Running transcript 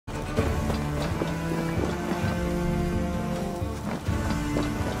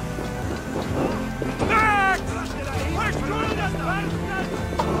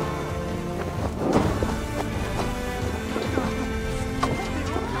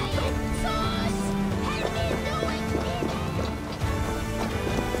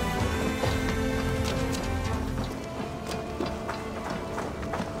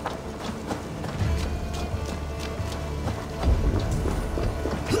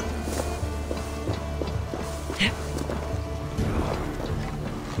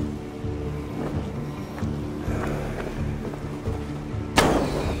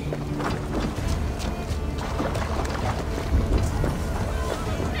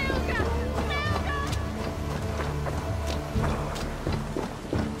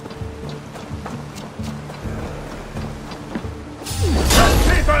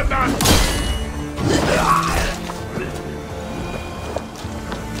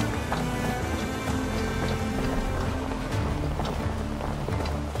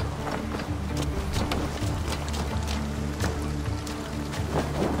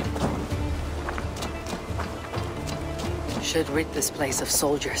Should rid this place of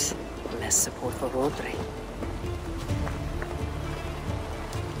soldiers. Less support for Rodri.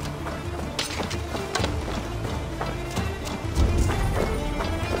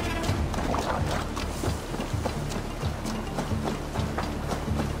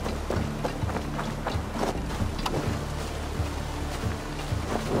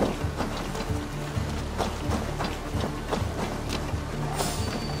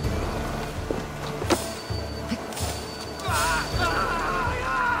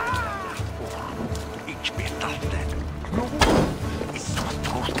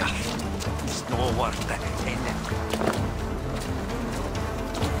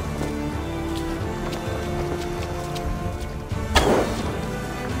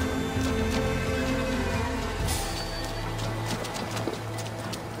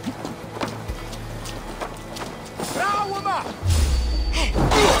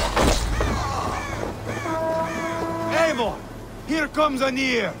 Eivor! Here comes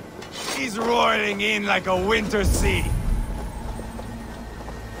Anir! He's roiling in like a winter sea.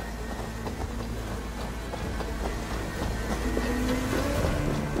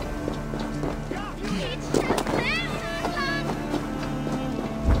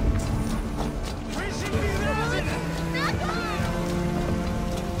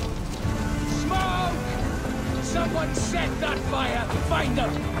 Someone set that fire! Find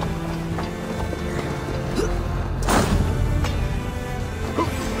them!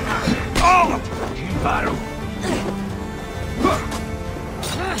 Oh! Kibaru!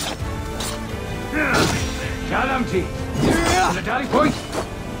 Calamity! Military point!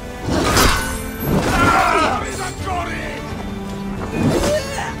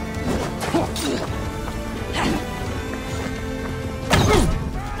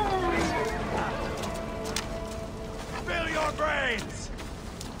 Fill your brains!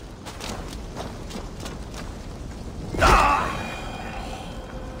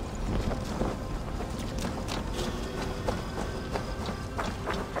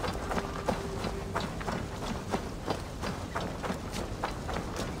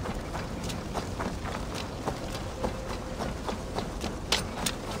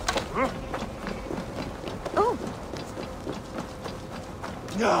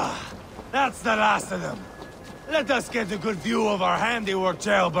 That's the last of them. Let us get a good view of our handiwork,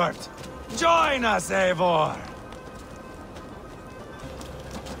 Ceolbert. Join us, Eivor!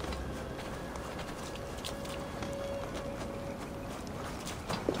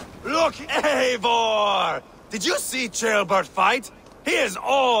 Look, Eivor! Did you see Ceolbert fight? He is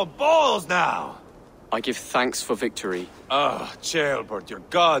all balls now! I give thanks for victory. Oh, Ceolbert, your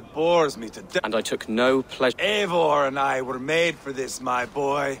god bores me to death. And I took no pleasure. Eivor and I were made for this, my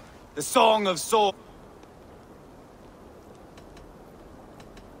boy. The Song of Soul.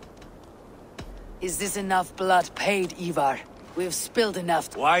 Is this enough blood paid, Ivar? We've spilled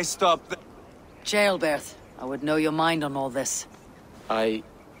enough. Why stop the— Ceolbert, I would know your mind on all this. I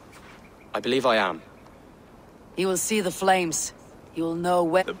believe I am. He will see the flames. He will know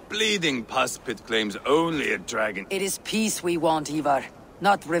where— The bleeding pus pit claims only a dragon. It is peace we want, Ivar,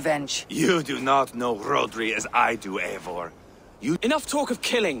 not revenge. You do not know Rodri as I do, Eivor. Enough talk of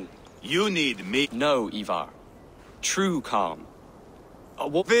killing! You need me. No, Ivar. True calm.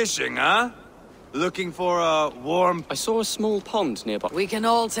 Fishing, huh? Looking for a warm— I saw a small pond nearby. We can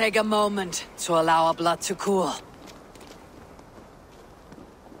all take a moment to allow our blood to cool.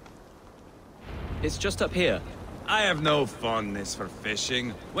 It's just up here. I have no fondness for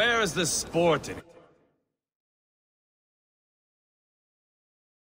fishing. Where is the sport in it?